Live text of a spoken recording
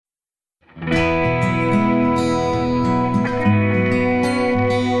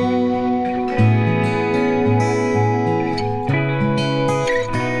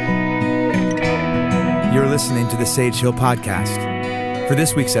listening to the Sage Hill Podcast. For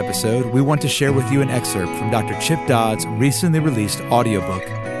this week's episode, we want to share with you an excerpt from Dr. Chip Dodd's recently released audiobook,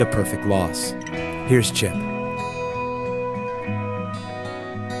 The Perfect Loss. Here's Chip.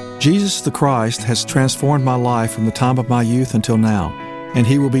 Jesus the Christ has transformed my life from the time of my youth until now, and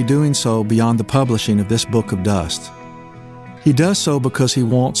He will be doing so beyond the publishing of this book of dust. He does so because He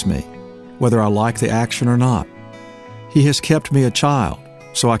wants me, whether I like the action or not. He has kept me a child,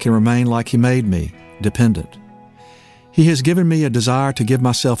 so I can remain like He made me, dependent. He has given me a desire to give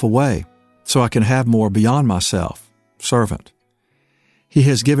myself away, so I can have more beyond myself, servant. He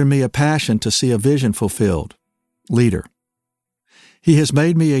has given me a passion to see a vision fulfilled, leader. He has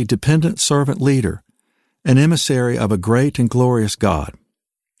made me a dependent servant leader, an emissary of a great and glorious God.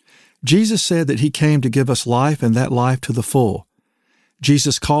 Jesus said that He came to give us life and that life to the full.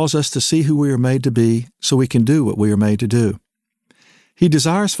 Jesus calls us to see who we are made to be so we can do what we are made to do. He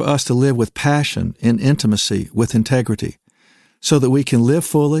desires for us to live with passion in intimacy with integrity so that we can live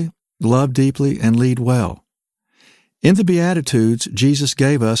fully, love deeply, and lead well. In the Beatitudes, Jesus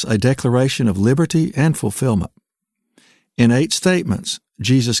gave us a declaration of liberty and fulfillment. In 8 statements,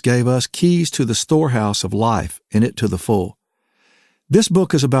 Jesus gave us keys to the storehouse of life and it to the full. This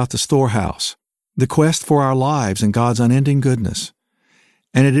book is about the storehouse, the quest for our lives and God's unending goodness.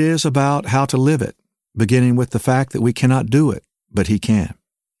 And it is about how to live it, beginning with the fact that we cannot do it, but He can.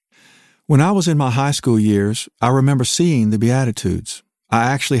 When I was in my high school years, I remember seeing the Beatitudes. I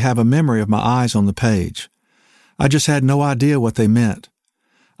actually have a memory of my eyes on the page. I just had no idea what they meant.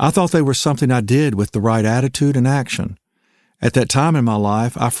 I thought they were something I did with the right attitude and action. At that time in my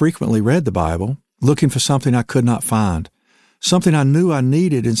life, I frequently read the Bible, looking for something I could not find, something I knew I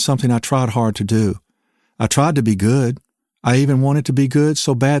needed and something I tried hard to do. I tried to be good. I even wanted to be good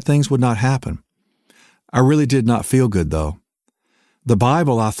so bad things would not happen. I really did not feel good, though. The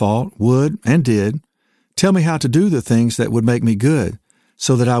Bible, I thought, would, and did, tell me how to do the things that would make me good,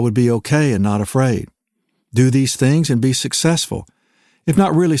 so that I would be okay and not afraid. Do these things and be successful. If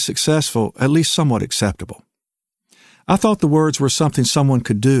not really successful, at least somewhat acceptable. I thought the words were something someone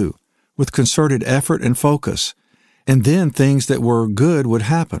could do, with concerted effort and focus, and then things that were good would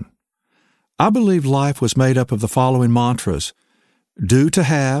happen. I believed life was made up of the following mantras: do to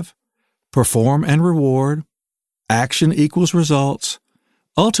have, perform and reward, action equals results,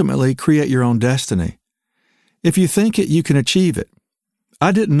 ultimately create your own destiny. If you think it, you can achieve it.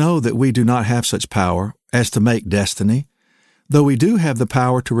 I didn't know that we do not have such power as to make destiny, though we do have the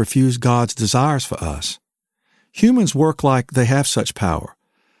power to refuse God's desires for us. Humans work like they have such power.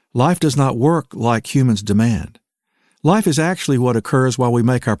 Life does not work like humans demand. Life is actually what occurs while we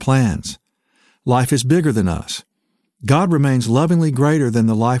make our plans. Life is bigger than us. God remains lovingly greater than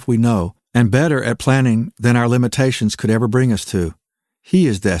the life we know and better at planning than our limitations could ever bring us to. He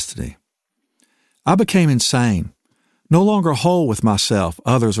is destiny. I became insane, no longer whole with myself,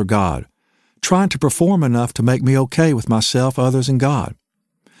 others, or God, trying to perform enough to make me okay with myself, others, and God.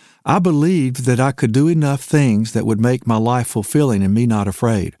 I believed that I could do enough things that would make my life fulfilling and me not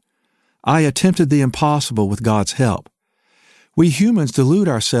afraid. I attempted the impossible with God's help. We humans delude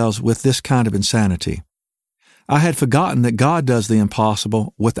ourselves with this kind of insanity. I had forgotten that God does the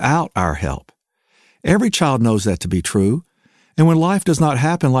impossible without our help. Every child knows that to be true, and when life does not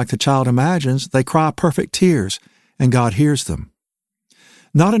happen like the child imagines, they cry perfect tears, and God hears them.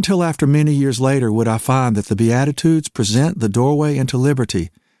 Not until after many years later would I find that the Beatitudes present the doorway into liberty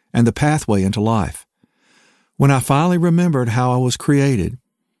and the pathway into life. When I finally remembered how I was created,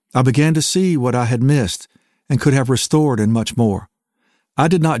 I began to see what I had missed and could have restored and much more. I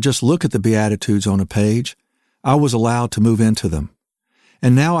did not just look at the Beatitudes on a page. I was allowed to move into them.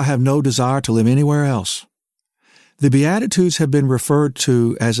 And now I have no desire to live anywhere else. The Beatitudes have been referred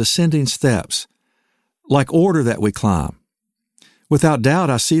to as ascending steps, like order that we climb. Without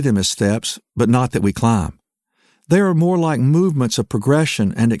doubt, I see them as steps, but not that we climb. They are more like movements of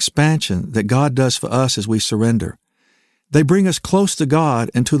progression and expansion that God does for us as we surrender. They bring us close to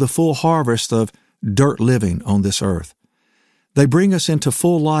God and to the full harvest of dirt living on this earth. They bring us into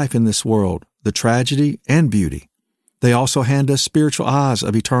full life in this world, the tragedy and beauty. They also hand us spiritual eyes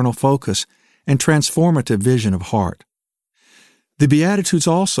of eternal focus and transformative vision of heart. The Beatitudes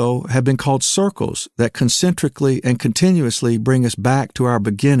also have been called circles that concentrically and continuously bring us back to our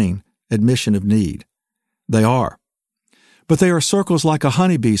beginning admission of need. They are. But they are circles like a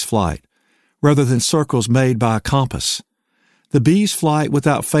honeybee's flight, rather than circles made by a compass. The bee's flight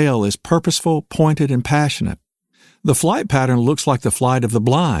without fail is purposeful, pointed, and passionate. The flight pattern looks like the flight of the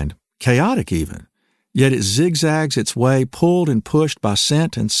blind, chaotic even, yet it zigzags its way, pulled and pushed by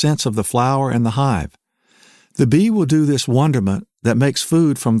scent and sense of the flower and the hive. The bee will do this wonderment that makes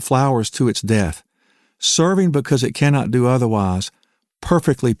food from flowers to its death, serving because it cannot do otherwise,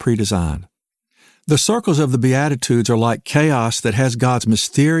 perfectly predesigned. The circles of the Beatitudes are like chaos that has God's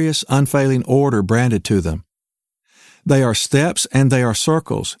mysterious, unfailing order branded to them. They are steps and they are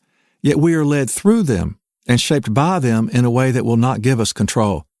circles, yet we are led through them and shaped by them in a way that will not give us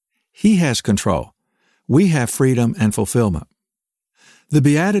control. He has control. We have freedom and fulfillment. The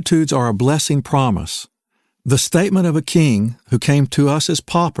Beatitudes are a blessing promise, the statement of a king who came to us as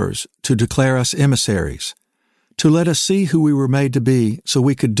paupers to declare us emissaries, to let us see who we were made to be so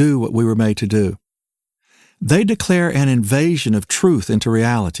we could do what we were made to do. They declare an invasion of truth into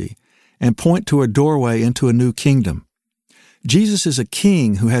reality and point to a doorway into a new kingdom. Jesus is a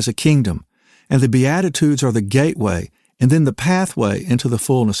king who has a kingdom, and the Beatitudes are the gateway and then the pathway into the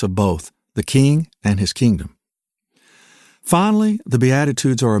fullness of both, the king and his kingdom. Finally, the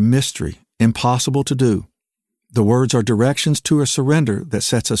Beatitudes are a mystery, impossible to do. The words are directions to a surrender that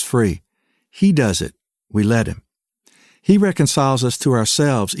sets us free. He does it. We let him. He reconciles us to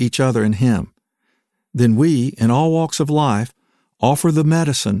ourselves, each other, and him. Then we, in all walks of life, offer the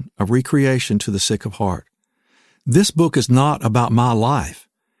medicine of recreation to the sick of heart. This book is not about my life.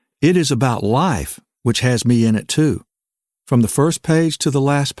 It is about life, which has me in it too. From the first page to the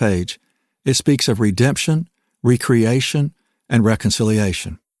last page, it speaks of redemption, recreation, and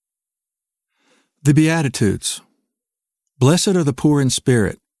reconciliation. The Beatitudes. Blessed are the poor in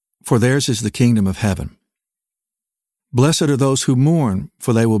spirit, for theirs is the kingdom of heaven. Blessed are those who mourn,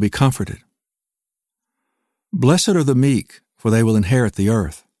 for they will be comforted. Blessed are the meek, for they will inherit the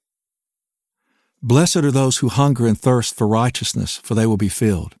earth. Blessed are those who hunger and thirst for righteousness, for they will be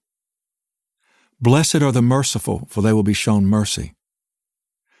filled. Blessed are the merciful, for they will be shown mercy.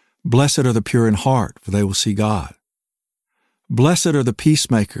 Blessed are the pure in heart, for they will see God. Blessed are the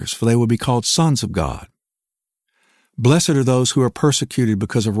peacemakers, for they will be called sons of God. Blessed are those who are persecuted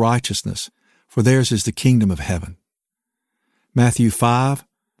because of righteousness, for theirs is the kingdom of heaven. Matthew 5,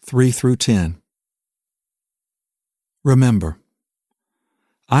 3-10. Remember,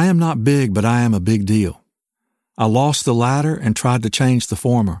 I am not big, but I am a big deal. I lost the latter and tried to change the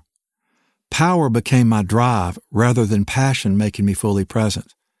former. Power became my drive rather than passion making me fully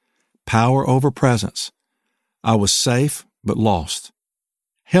present. Power over presence. I was safe, but lost.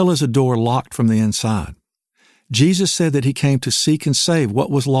 Hell is a door locked from the inside. Jesus said that he came to seek and save what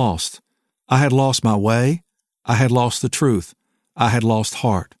was lost. I had lost my way. I had lost the truth. I had lost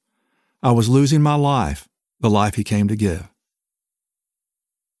heart. I was losing my life, the life he came to give.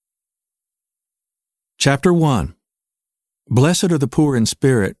 Chapter 1. Blessed are the poor in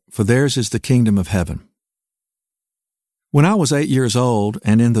spirit, for theirs is the kingdom of heaven. When I was 8 years old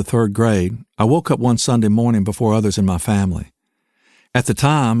and in the 3rd grade, I woke up one Sunday morning before others in my family. At the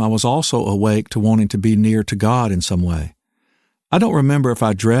time, I was also awake to wanting to be near to God in some way. I don't remember if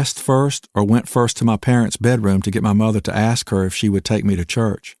I dressed first or went first to my parents' bedroom to get my mother to ask her if she would take me to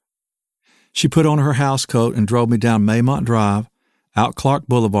church. She put on her house coat and drove me down Maymont Drive, out Clark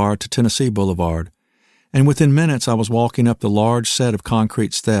Boulevard to Tennessee Boulevard, and within minutes I was walking up the large set of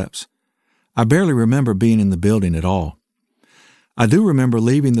concrete steps. I barely remember being in the building at all. I do remember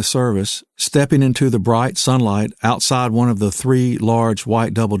leaving the service, stepping into the bright sunlight outside one of the 3 large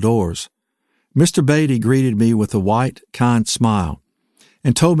white double doors. Mr. Beatty greeted me with a white, kind smile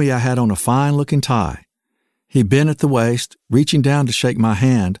and told me I had on a fine-looking tie. He bent at the waist, reaching down to shake my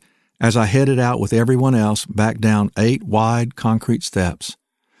hand as I headed out with everyone else back down 8 wide concrete steps.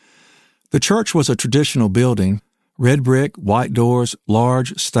 The church was a traditional building, red brick, white doors,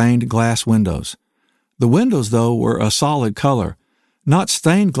 large stained glass windows. The windows, though, were a solid color, not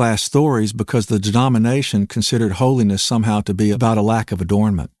stained glass stories because the denomination considered holiness somehow to be about a lack of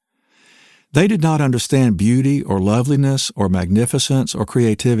adornment. They did not understand beauty or loveliness or magnificence or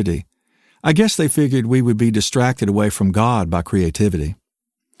creativity. I guess they figured we would be distracted away from God by creativity.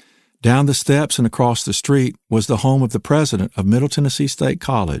 Down the steps and across the street was the home of the president of Middle Tennessee State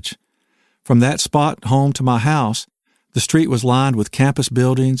College. From that spot home to my house, the street was lined with campus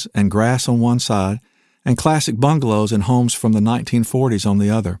buildings and grass on one side and classic bungalows and homes from the 1940s on the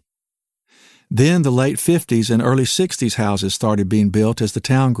other. Then the late 50s and early 60s houses started being built as the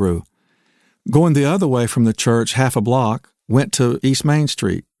town grew. Going the other way from the church half a block went to East Main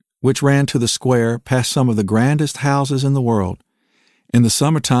Street, which ran to the square past some of the grandest houses in the world. In the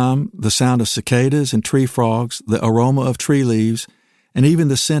summertime, the sound of cicadas and tree frogs, the aroma of tree leaves, and even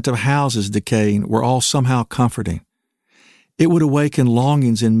the scent of houses decaying were all somehow comforting. It would awaken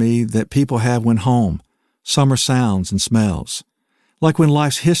longings in me that people have when home, summer sounds and smells, like when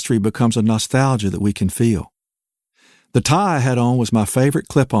life's history becomes a nostalgia that we can feel. The tie I had on was my favorite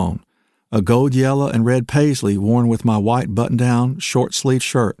clip-on, a gold, yellow, and red paisley worn with my white button-down, short-sleeved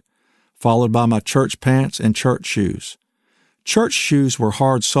shirt, followed by my church pants and church shoes. Church shoes were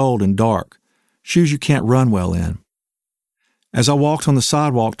hard-soled and dark, shoes you can't run well in. As I walked on the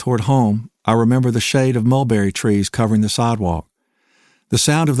sidewalk toward home, I remember the shade of mulberry trees covering the sidewalk. The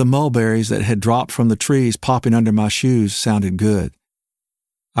sound of the mulberries that had dropped from the trees popping under my shoes sounded good.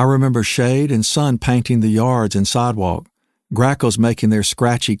 I remember shade and sun painting the yards and sidewalk, grackles making their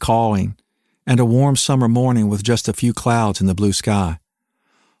scratchy cawing, and a warm summer morning with just a few clouds in the blue sky.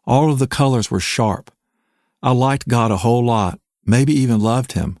 All of the colors were sharp. I liked God a whole lot, maybe even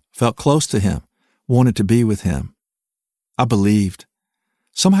loved Him, felt close to Him, wanted to be with Him. I believed.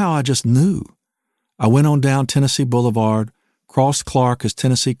 Somehow I just knew. I went on down Tennessee Boulevard, crossed Clark as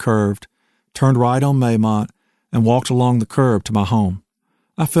Tennessee curved, turned right on Maymont, and walked along the curb to my home.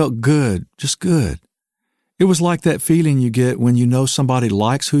 I felt good, just good. It was like that feeling you get when you know somebody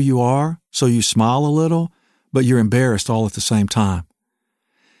likes who you are, so you smile a little, but you're embarrassed all at the same time.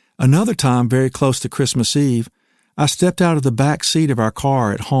 Another time, very close to Christmas Eve, I stepped out of the back seat of our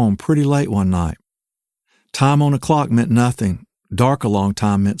car at home pretty late one night. Time on a clock meant nothing. Dark a long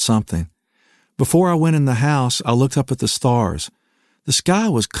time meant something. Before I went in the house, I looked up at the stars. The sky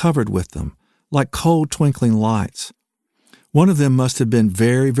was covered with them, like cold twinkling lights. One of them must have been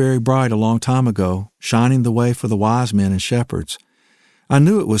very, very bright a long time ago, shining the way for the wise men and shepherds. I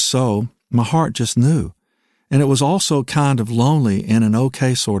knew it was so. My heart just knew. And it was also kind of lonely in an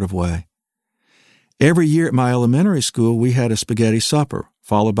okay sort of way. Every year at my elementary school, we had a spaghetti supper,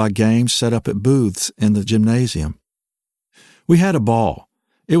 followed by games set up at booths in the gymnasium. We had a ball.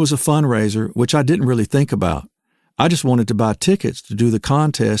 It was a fundraiser, which I didn't really think about. I just wanted to buy tickets to do the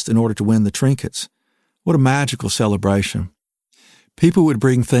contest in order to win the trinkets. What a magical celebration. People would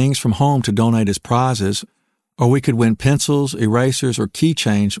bring things from home to donate as prizes, or we could win pencils, erasers, or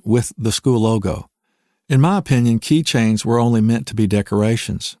keychains with the school logo. In my opinion, keychains were only meant to be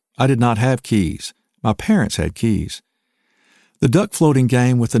decorations. I did not have keys. My parents had keys. The duck floating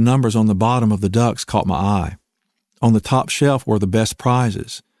game with the numbers on the bottom of the ducks caught my eye. On the top shelf were the best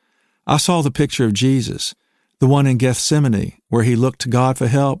prizes. I saw the picture of Jesus, the one in Gethsemane, where he looked to God for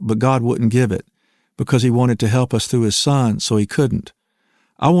help, but God wouldn't give it, because he wanted to help us through his Son, so he couldn't.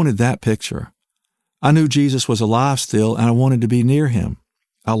 I wanted that picture. I knew Jesus was alive still, and I wanted to be near him.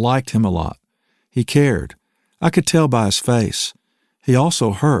 I liked him a lot. He cared. I could tell by his face. He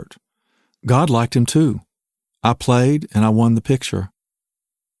also hurt. God liked him too. I played, and I won the picture.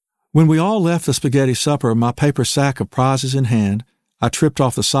 When we all left the spaghetti supper, my paper sack of prizes in hand, I tripped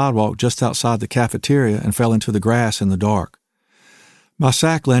off the sidewalk just outside the cafeteria and fell into the grass in the dark. My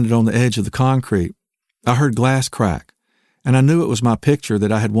sack landed on the edge of the concrete. I heard glass crack, and I knew it was my picture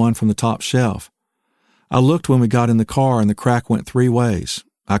that I had won from the top shelf. I looked when we got in the car, and the crack went 3 ways.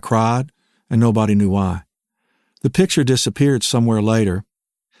 I cried, and nobody knew why. The picture disappeared somewhere later.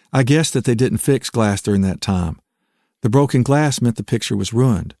 I guessed that they didn't fix glass during that time. The broken glass meant the picture was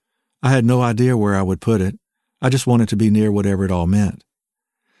ruined. I had no idea where I would put it. I just wanted to be near whatever it all meant.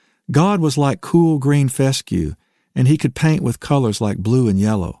 God was like cool green fescue, and he could paint with colors like blue and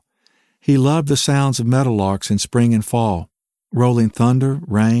yellow. He loved the sounds of meadowlarks in spring and fall, rolling thunder,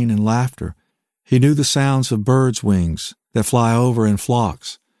 rain, and laughter. He knew the sounds of birds' wings that fly over in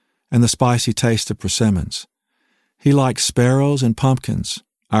flocks, and the spicy taste of persimmons. He liked sparrows and pumpkins,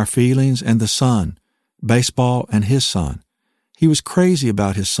 our feelings and the sun, baseball and his son. He was crazy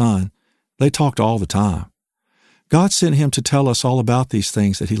about his son. They talked all the time. God sent him to tell us all about these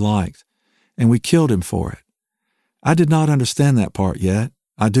things that he liked, and we killed him for it. I did not understand that part yet.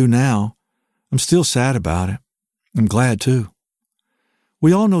 I do now. I'm still sad about it. I'm glad too.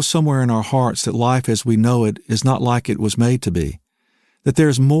 We all know somewhere in our hearts that life as we know it is not like it was made to be, that there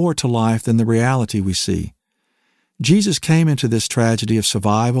is more to life than the reality we see. Jesus came into this tragedy of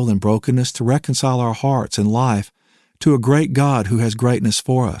survival and brokenness to reconcile our hearts and life to a great God who has greatness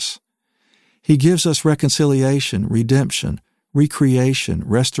for us. He gives us reconciliation, redemption, recreation,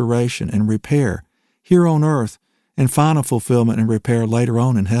 restoration, and repair here on earth, and final fulfillment and repair later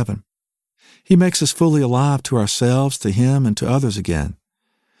on in heaven. He makes us fully alive to ourselves, to him, and to others again.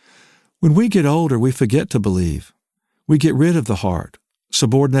 When we get older, we forget to believe. We get rid of the heart,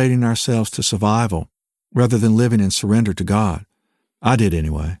 subordinating ourselves to survival rather than living in surrender to God. I did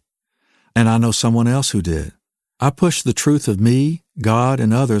anyway. And I know someone else who did. I pushed the truth of me, God,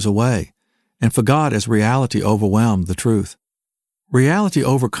 and others away, and forgot as reality overwhelmed the truth. Reality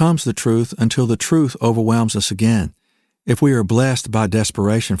overcomes the truth until the truth overwhelms us again, if we are blessed by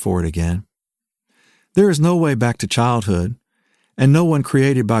desperation for it again. There is no way back to childhood, and no one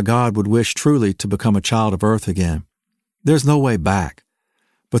created by God would wish truly to become a child of earth again. There's no way back,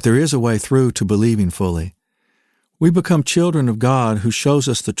 but there is a way through to believing fully. We become children of God who shows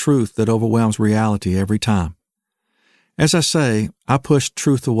us the truth that overwhelms reality every time. As I say, I pushed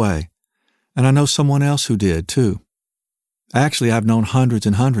truth away, and I know someone else who did too. Actually, I've known hundreds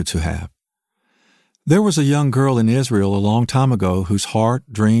and hundreds who have. There was a young girl in Israel a long time ago whose heart,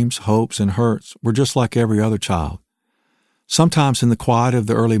 dreams, hopes, and hurts were just like every other child. Sometimes in the quiet of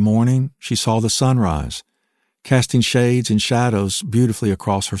the early morning, she saw the sunrise, casting shades and shadows beautifully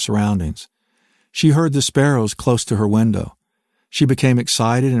across her surroundings. She heard the sparrows close to her window. She became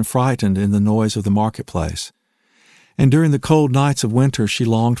excited and frightened in the noise of the marketplace. And during the cold nights of winter, she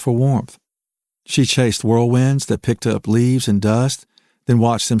longed for warmth. She chased whirlwinds that picked up leaves and dust, then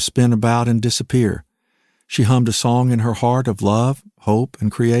watched them spin about and disappear. She hummed a song in her heart of love, hope,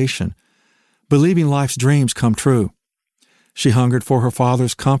 and creation, believing life's dreams come true. She hungered for her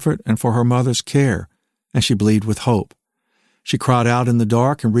father's comfort and for her mother's care, and she believed with hope. She cried out in the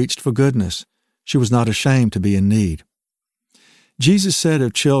dark and reached for goodness. She was not ashamed to be in need. Jesus said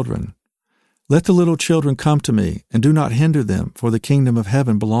of children, "Let the little children come to me, and do not hinder them, for the kingdom of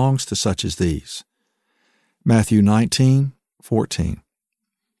heaven belongs to such as these." Matthew 19:14.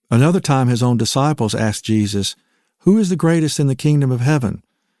 Another time his own disciples asked Jesus, "Who is the greatest in the kingdom of heaven?"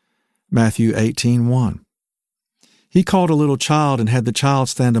 Matthew 18:1. He called a little child and had the child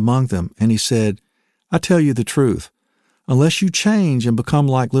stand among them, and he said, "I tell you the truth, unless you change and become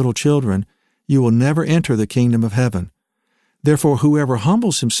like little children, you will never enter the kingdom of heaven. Therefore, whoever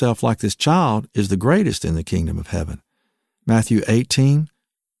humbles himself like this child is the greatest in the kingdom of heaven." Matthew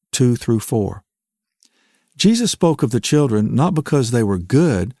 18:2-4. Jesus spoke of the children not because they were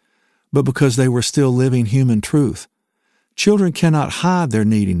good, but because they were still living human truth. Children cannot hide their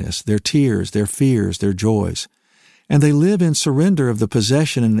neediness, their tears, their fears, their joys, and they live in surrender of the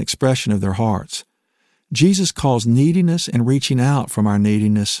possession and expression of their hearts. Jesus calls neediness and reaching out from our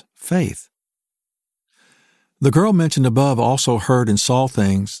neediness faith. The girl mentioned above also heard and saw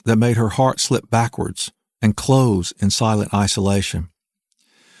things that made her heart slip backwards and close in silent isolation.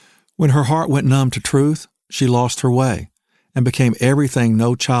 When her heart went numb to truth, she lost her way and became everything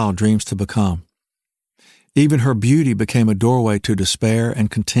no child dreams to become. Even her beauty became a doorway to despair and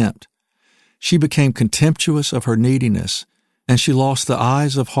contempt. She became contemptuous of her neediness, and she lost the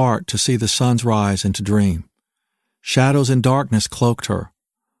eyes of heart to see the sun's rise and to dream. Shadows and darkness cloaked her.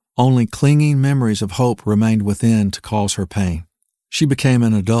 Only clinging memories of hope remained within to cause her pain. She became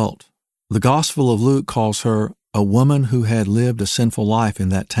an adult. The Gospel of Luke calls her a woman who had lived a sinful life in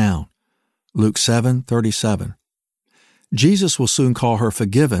that town. Luke 7:37. Jesus will soon call her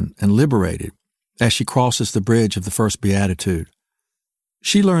forgiven and liberated as she crosses the bridge of the first beatitude.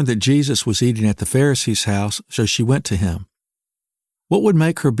 She learned that Jesus was eating at the Pharisee's house, so she went to him. What would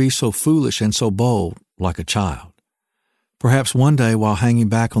make her be so foolish and so bold, like a child? Perhaps one day, while hanging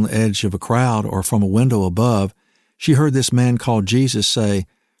back on the edge of a crowd or from a window above, she heard this man called Jesus say,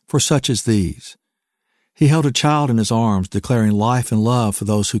 "For such as these." He held a child in his arms, declaring life and love for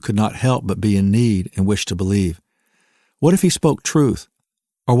those who could not help but be in need and wish to believe. What if he spoke truth?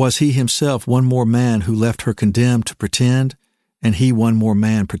 Or was he himself one more man who left her condemned to pretend, and he one more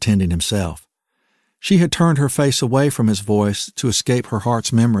man pretending himself? She had turned her face away from his voice to escape her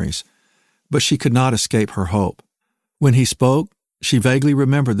heart's memories, but she could not escape her hope. When he spoke, she vaguely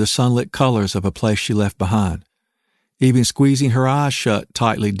remembered the sunlit colors of a place she left behind. Even squeezing her eyes shut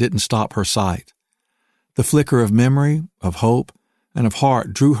tightly didn't stop her sight. The flicker of memory, of hope, and of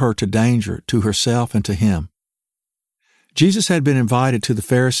heart drew her to danger, to herself and to him. Jesus had been invited to the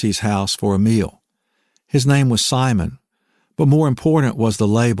Pharisee's house for a meal. His name was Simon, but more important was the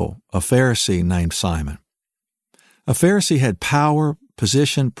label, a Pharisee named Simon. A Pharisee had power,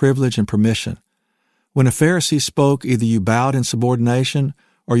 position, privilege, and permission. When a Pharisee spoke, either you bowed in subordination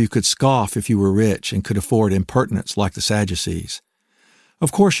or you could scoff if you were rich and could afford impertinence like the Sadducees.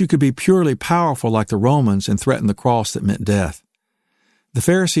 Of course, you could be purely powerful like the Romans and threaten the cross that meant death. The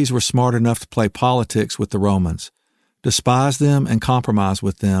Pharisees were smart enough to play politics with the Romans, despise them and compromise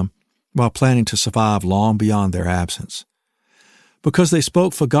with them while planning to survive long beyond their absence. Because they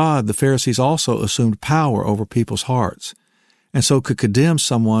spoke for God, the Pharisees also assumed power over people's hearts, and so could condemn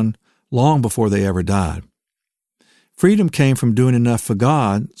someone long before they ever died. Freedom came from doing enough for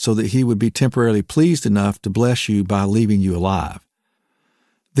God so that He would be temporarily pleased enough to bless you by leaving you alive.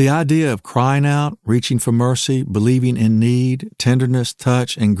 The idea of crying out, reaching for mercy, believing in need, tenderness,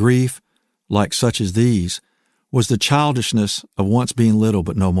 touch, and grief, like such as these, was the childishness of once being little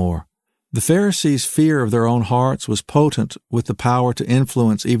but no more. The Pharisees' fear of their own hearts was potent with the power to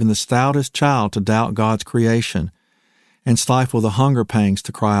influence even the stoutest child to doubt God's creation and stifle the hunger pangs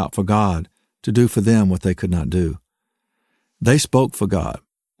to cry out for God, to do for them what they could not do. They spoke for God,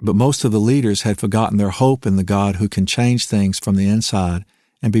 but most of the leaders had forgotten their hope in the God who can change things from the inside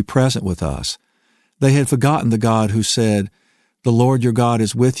and be present with us. They had forgotten the God who said, "The Lord your God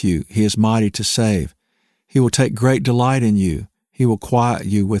is with you. He is mighty to save. He will take great delight in you. He will quiet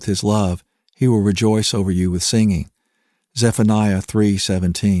you with his love. He will rejoice over you with singing." Zephaniah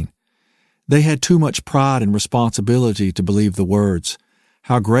 3:17. They had too much pride and responsibility to believe the words,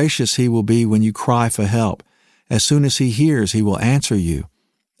 "How gracious he will be when you cry for help. As soon as he hears, he will answer you."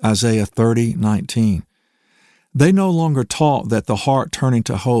 Isaiah 30:19. They no longer taught that the heart turning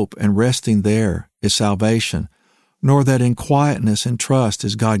to hope and resting there is salvation, nor that in quietness and trust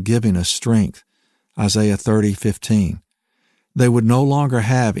is God giving us strength. Isaiah 30:15. They would no longer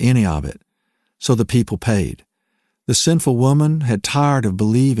have any of it, so the people paid. The sinful woman had tired of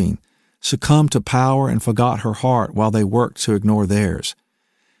believing, succumbed to power, and forgot her heart while they worked to ignore theirs.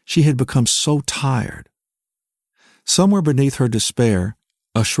 She had become so tired. Somewhere beneath her despair,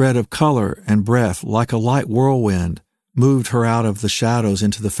 a shred of color and breath, like a light whirlwind, moved her out of the shadows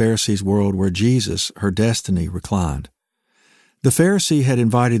into the Pharisee's world where Jesus, her destiny, reclined. The Pharisee had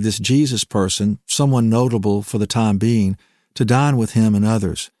invited this Jesus person, someone notable for the time being, to dine with him and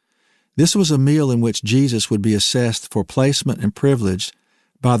others. This was a meal in which Jesus would be assessed for placement and privilege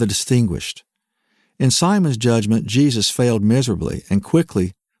by the distinguished. In Simon's judgment, Jesus failed miserably and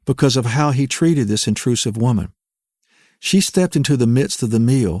quickly because of how he treated this intrusive woman. She stepped into the midst of the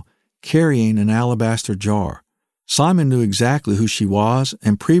meal, carrying an alabaster jar. Simon knew exactly who she was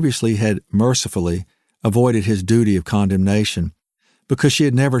and previously had mercifully avoided his duty of condemnation because she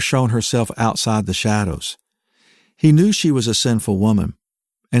had never shown herself outside the shadows. He knew she was a sinful woman,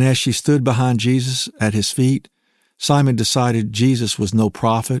 and as she stood behind Jesus at his feet, Simon decided Jesus was no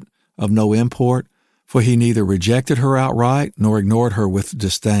prophet, of no import, for he neither rejected her outright nor ignored her with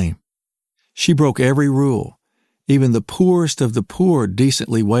disdain. She broke every rule. Even the poorest of the poor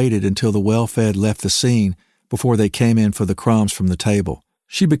decently waited until the well-fed left the scene before they came in for the crumbs from the table.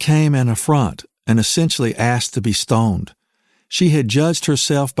 She became an affront and essentially asked to be stoned. She had judged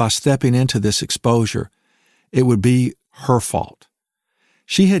herself by stepping into this exposure. It would be her fault.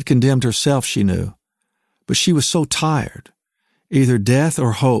 She had condemned herself, she knew, but she was so tired. Either death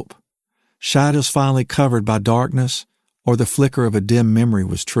or hope, shadows finally covered by darkness, or the flicker of a dim memory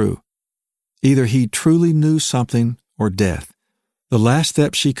was true. Either he truly knew something or death. The last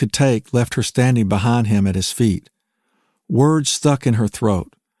step she could take left her standing behind him at his feet. Words stuck in her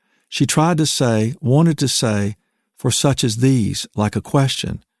throat. She tried to say, wanted to say, for such as these, like a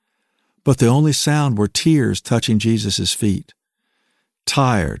question, but the only sound were tears touching Jesus' feet.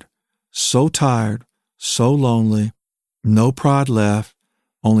 Tired, so lonely, no pride left,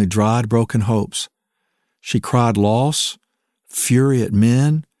 only dried, broken hopes. She cried loss, fury at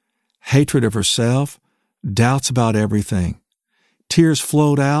men, hatred of herself, doubts about everything. Tears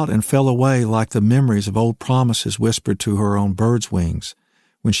flowed out and fell away like the memories of old promises whispered to her on birds' wings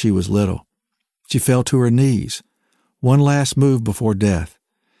when she was little. She fell to her knees, one last move before death.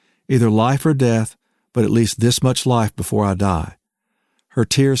 Either life or death, but at least this much life before I die. Her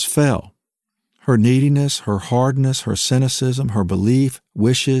tears fell. Her neediness, her hardness, her cynicism, her belief,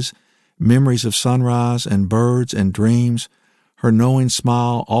 wishes, memories of sunrise and birds and dreams, her knowing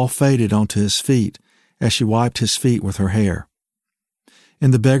smile all faded onto his feet as she wiped his feet with her hair.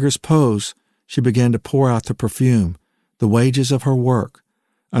 In the beggar's pose, she began to pour out the perfume, the wages of her work,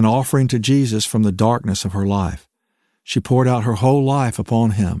 an offering to Jesus from the darkness of her life. She poured out her whole life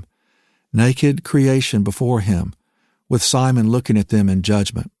upon him, naked creation before him, with Simon looking at them in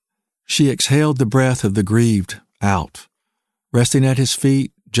judgment. She exhaled the breath of the grieved out, resting at his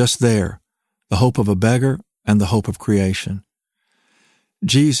feet just there, the hope of a beggar and the hope of creation.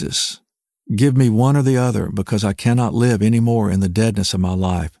 Jesus, give me one or the other because I cannot live any more in the deadness of my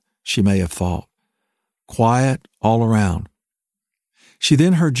life, she may have thought. Quiet all around. She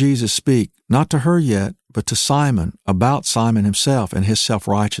then heard Jesus speak, not to her yet, but to Simon, about Simon himself and his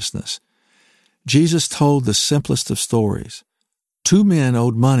self-righteousness. Jesus told the simplest of stories. 2 men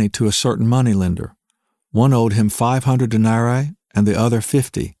owed money to a certain moneylender. One owed him 500 denarii and the other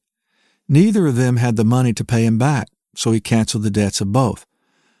 50. Neither of them had the money to pay him back, so he canceled the debts of both.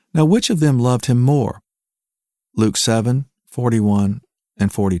 Now which of them loved him more? Luke 7:41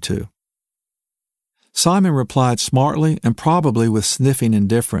 and 42. Simon replied smartly and probably with sniffing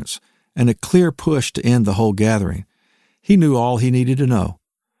indifference and a clear push to end the whole gathering. He knew all he needed to know.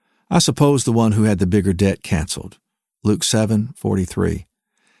 I suppose the one who had the bigger debt canceled. Luke 7:43.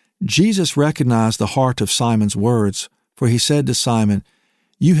 Jesus recognized the heart of Simon's words, for he said to Simon,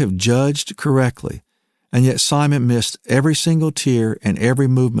 "You have judged correctly." And yet Simon missed every single tear and every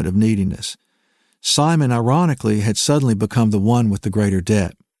movement of neediness. Simon, ironically, had suddenly become the one with the greater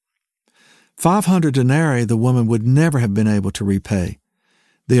debt. 500 denarii the woman would never have been able to repay.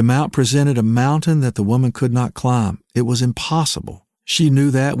 The amount presented a mountain that the woman could not climb. It was impossible. She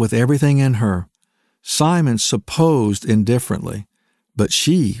knew that with everything in her. Simon supposed indifferently, but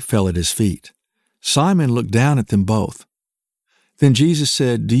she fell at his feet. Simon looked down at them both. Then Jesus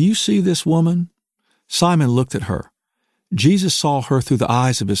said, "Do you see this woman?" Simon looked at her. Jesus saw her through the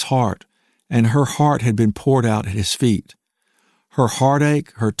eyes of his heart, and her heart had been poured out at his feet. Her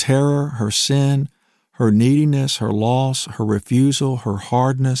heartache, her terror, her sin, her neediness, her loss, her refusal, her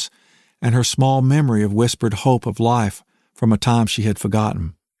hardness, and her small memory of whispered hope of life from a time she had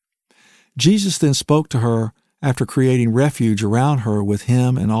forgotten. Jesus then spoke to her after creating refuge around her with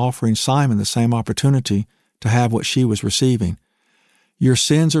him and offering Simon the same opportunity to have what she was receiving. "Your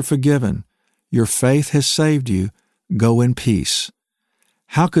sins are forgiven. Your faith has saved you. Go in peace."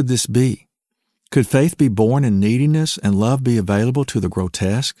 How could this be? Could faith be born in neediness and love be available to the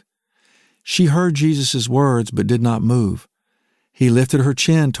grotesque? She heard Jesus' words but did not move. He lifted her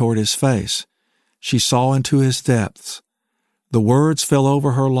chin toward his face. She saw into his depths. The words fell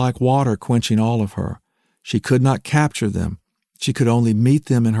over her like water, quenching all of her. She could not capture them. She could only meet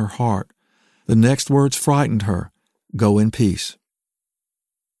them in her heart. The next words frightened her. "Go in peace."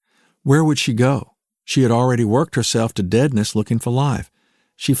 Where would she go? She had already worked herself to deadness looking for life.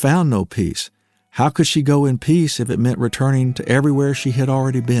 She found no peace. How could she go in peace if it meant returning to everywhere she had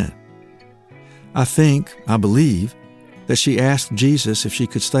already been? I believe, that she asked Jesus if she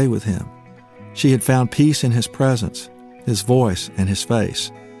could stay with him. She had found peace in his presence, his voice, and his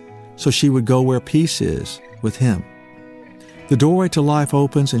face. So she would go where peace is, with him. The doorway to life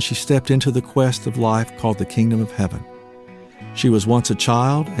opens and she stepped into the quest of life called the kingdom of heaven. She was once a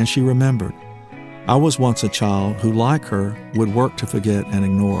child and she remembered. I was once a child who, like her, would work to forget and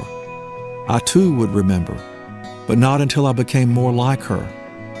ignore. I too would remember, but not until I became more like her.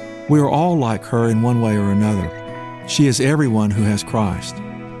 We are all like her in one way or another. She is everyone who has Christ.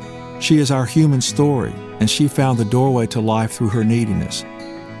 She is our human story, and she found the doorway to life through her neediness.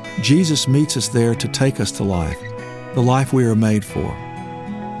 Jesus meets us there to take us to life, the life we are made for.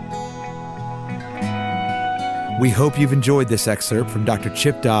 We hope you've enjoyed this excerpt from Dr.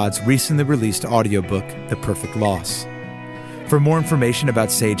 Chip Dodd's recently released audiobook, The Perfect Loss. For more information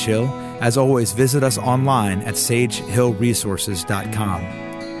about Sage Hill, as always, visit us online at sagehillresources.com.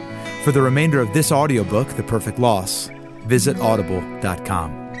 For the remainder of this audiobook, The Perfect Loss, visit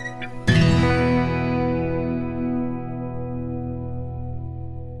audible.com.